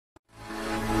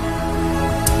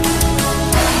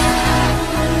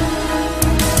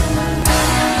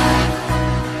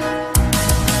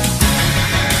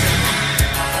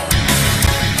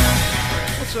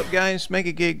guys,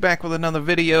 MegaGig back with another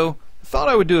video. I thought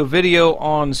I would do a video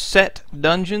on set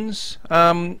dungeons.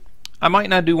 I might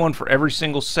not do one for every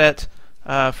single set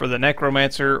for the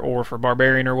Necromancer or for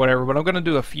Barbarian or whatever, but I'm going to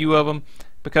do a few of them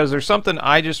because there's something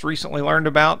I just recently learned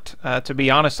about. To be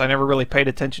honest, I never really paid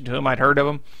attention to them. I'd heard of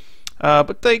them,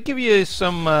 but they give you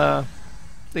some.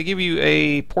 They give you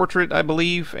a portrait, I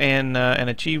believe, and an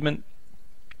achievement.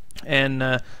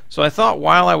 And so I thought,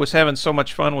 while I was having so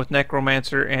much fun with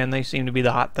Necromancer, and they seem to be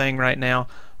the hot thing right now,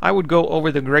 I would go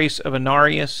over the Grace of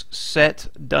Inarius set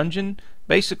dungeon.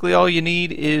 Basically, all you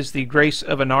need is the Grace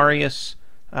of Inarius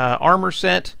armor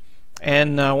set.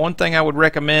 And one thing I would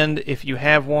recommend, if you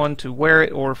have one, to wear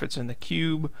it, or if it's in the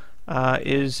cube,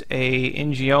 is a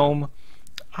Ingiome.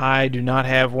 I do not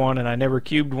have one, and I never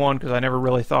cubed one because I never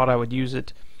really thought I would use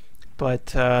it. But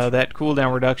that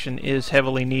cooldown reduction is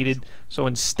heavily needed. So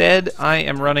instead, I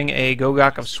am running a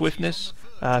Gogok of Swiftness.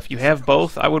 If you have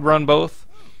both, I would run both.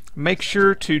 Make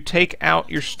sure to take out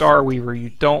your Star Weaver. You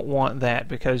don't want that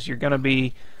because you're going to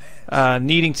be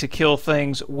needing to kill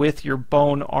things with your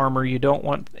bone armor. You don't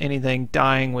want anything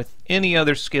dying with any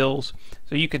other skills.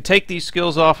 So you can take these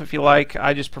skills off if you like.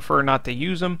 I just prefer not to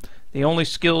use them. The only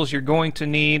skills you're going to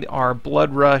need are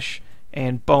Blood Rush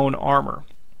and Bone Armor.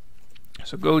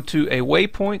 So go to a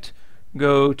waypoint,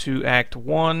 go to Act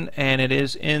 1, and it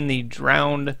is in the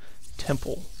Drowned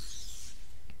Temple.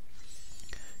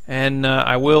 And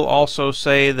I will also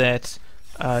say that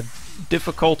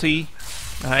difficulty,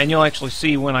 and you'll actually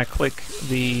see when I click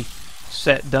the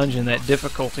set dungeon that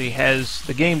difficulty has,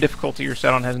 the game difficulty you're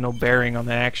set on has no bearing on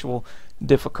the actual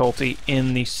difficulty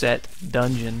in the set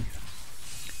dungeon,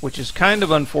 which is kind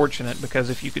of unfortunate because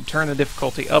if you could turn the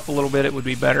difficulty up a little bit, it would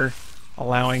be better,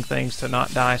 allowing things to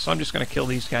not die. So I'm just going to kill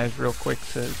these guys real quick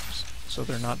so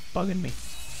they're not bugging me.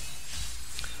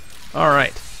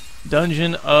 Alright,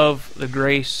 Dungeon of the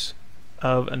Grace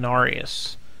of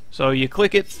Inarius. So you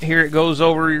click it, here it goes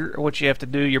over what you have to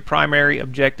do. Your primary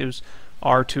objectives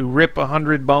are to rip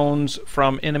 100 bones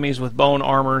from enemies with bone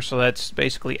armor, so that's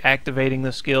basically activating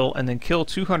the skill, and then kill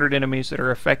 200 enemies that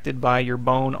are affected by your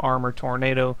bone armor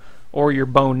tornado or your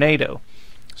bonado.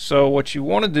 So what you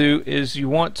want to do is you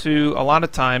want to, a lot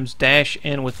of times, dash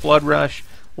in with Blood Rush,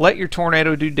 let your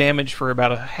tornado do damage for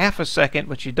about a half a second,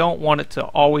 but you don't want it to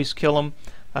always kill them.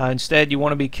 Instead, you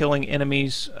want to be killing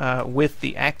enemies with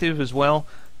the active as well,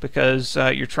 because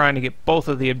you're trying to get both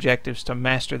of the objectives to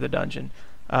master the dungeon.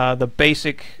 The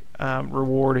basic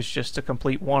reward is just to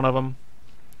complete one of them.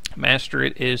 Master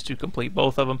it is to complete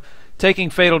both of them. Taking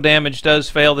fatal damage does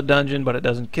fail the dungeon, but it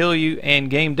doesn't kill you, and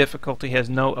game difficulty has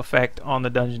no effect on the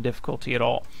dungeon difficulty at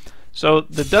all. So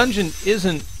the dungeon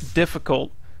isn't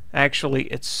difficult actually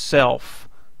itself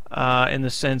in the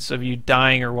sense of you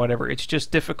dying or whatever. It's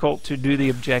just difficult to do the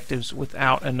objectives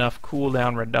without enough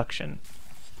cooldown reduction.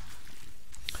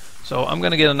 So I'm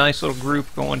going to get a nice little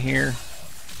group going here,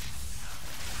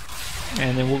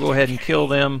 and then we'll go ahead and kill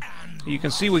them. You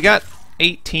can see we got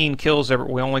 18 kills ever.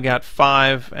 We only got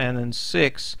 5 and then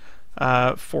 6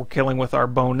 for killing with our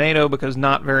bonado, because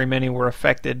not very many were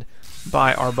affected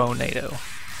by our bonado.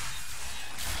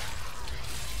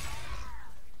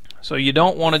 So you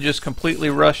don't want to just completely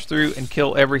rush through and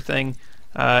kill everything.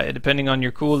 Depending on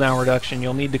your cooldown reduction,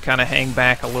 you'll need to kind of hang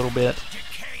back a little bit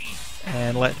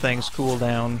and let things cool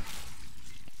down.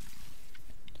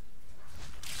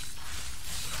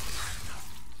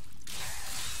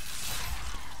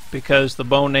 Because the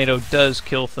bonado does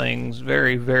kill things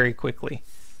very, very quickly.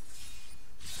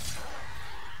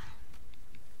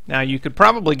 Now you could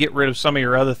probably get rid of some of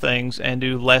your other things and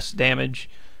do less damage.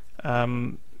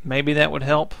 Maybe that would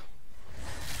help.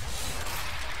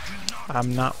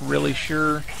 I'm not really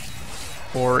sure.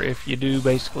 Or if you do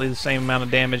basically the same amount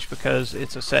of damage because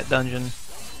it's a set dungeon.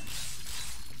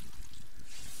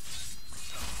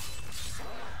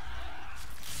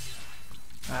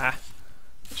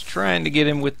 Trying to get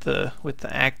him with the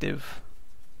active,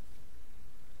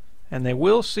 and they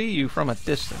will see you from a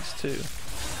distance too.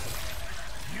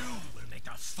 You will make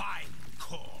a fine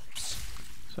corpse.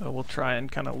 So we'll try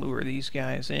and kind of lure these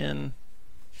guys in.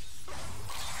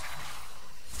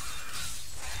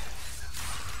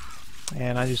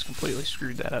 And I just completely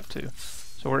screwed that up too.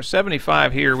 So we're at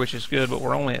 75 here, which is good, but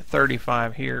we're only at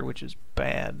 35 here, which is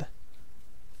bad.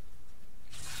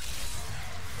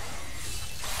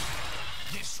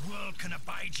 Can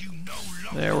abide you no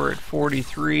longer. There, we're at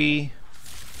 43.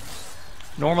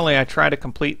 Normally I try to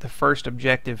complete the first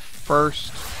objective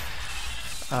first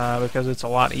because it's a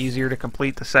lot easier to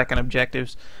complete the second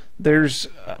objectives. There's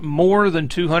more than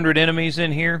 200 enemies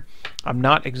in here. I'm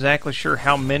not exactly sure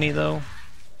how many though,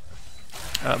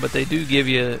 but they do give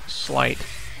you a slight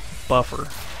buffer.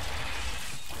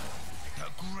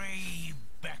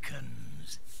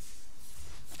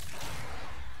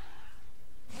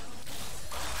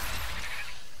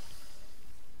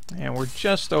 And we're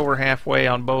just over halfway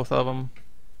on both of them.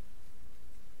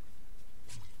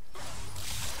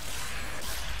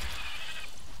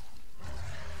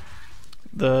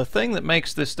 The thing that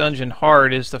makes this dungeon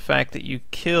hard is the fact that you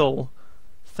kill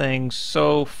things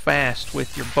so fast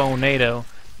with your Bonado.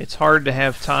 It's hard to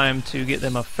have time to get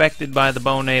them affected by the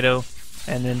Bonado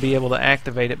and then be able to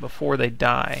activate it before they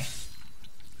die.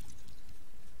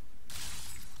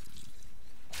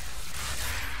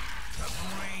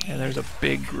 And there's a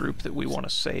big group that we want to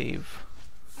save.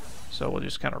 So we'll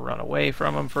just kind of run away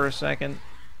from them for a second.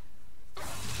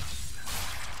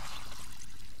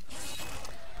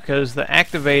 Because the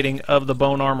activating of the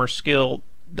bone armor skill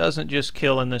doesn't just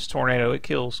kill in this tornado, it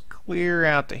kills clear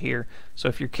out to here. So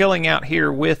if you're killing out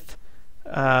here with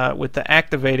the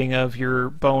activating of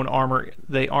your bone armor,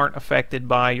 they aren't affected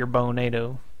by your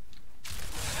Bonado.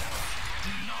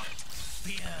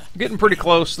 Getting pretty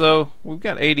close though. We've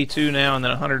got 82 now and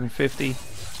then 150,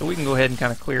 so we can go ahead and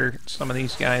kind of clear some of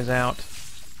these guys out.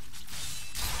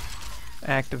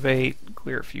 Activate,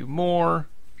 clear a few more.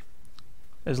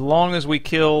 As long as we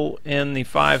kill in the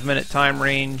 5-minute time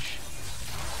range.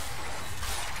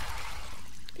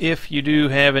 If you do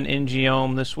have an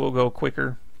Ingeome, this will go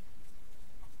quicker.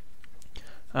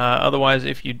 Otherwise,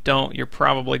 if you don't, you're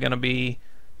probably going to be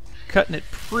cutting it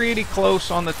pretty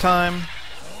close on the time.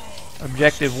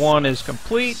 Objective 1 is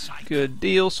complete. Good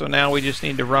deal. So now we just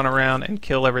need to run around and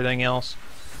kill everything else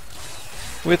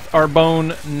with our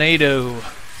Bonado.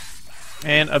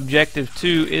 And Objective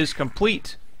 2 is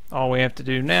complete. All we have to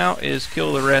do now is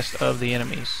kill the rest of the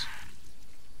enemies.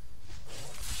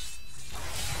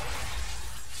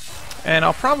 And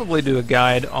I'll probably do a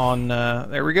guide on...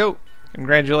 there we go.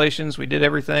 Congratulations, we did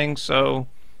everything. So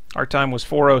our time was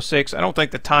 4:06. I don't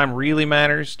think the time really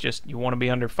matters. Just you want to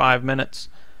be under 5 minutes.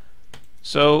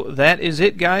 So that is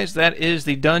it, guys. That is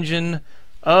the Dungeon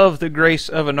of the Grace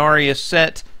of Inarius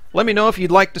set. Let me know if you'd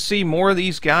like to see more of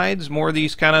these guides, more of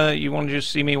these kind of... you want to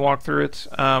just see me walk through it.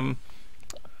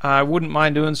 I wouldn't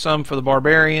mind doing some for the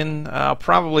Barbarian. I'll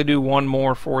probably do one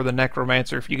more for the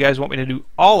Necromancer. If you guys want me to do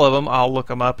all of them, I'll look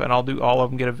them up and I'll do all of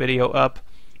them, get a video up.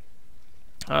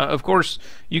 Of course,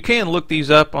 you can look these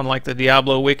up on like the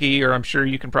Diablo wiki, or I'm sure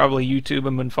you can probably YouTube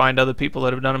them and find other people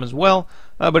that have done them as well.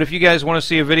 But if you guys want to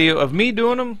see a video of me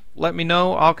doing them, let me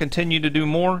know. I'll continue to do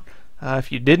more.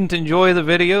 If you didn't enjoy the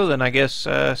video, then I guess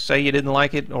say you didn't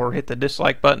like it or hit the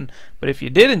dislike button. But if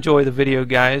you did enjoy the video,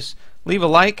 guys, leave a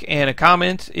like and a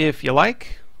comment if you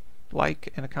like.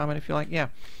 Like and a comment if you like, yeah.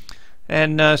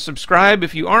 And subscribe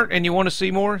if you aren't and you want to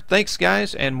see more. Thanks,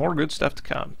 guys, and more good stuff to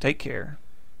come. Take care.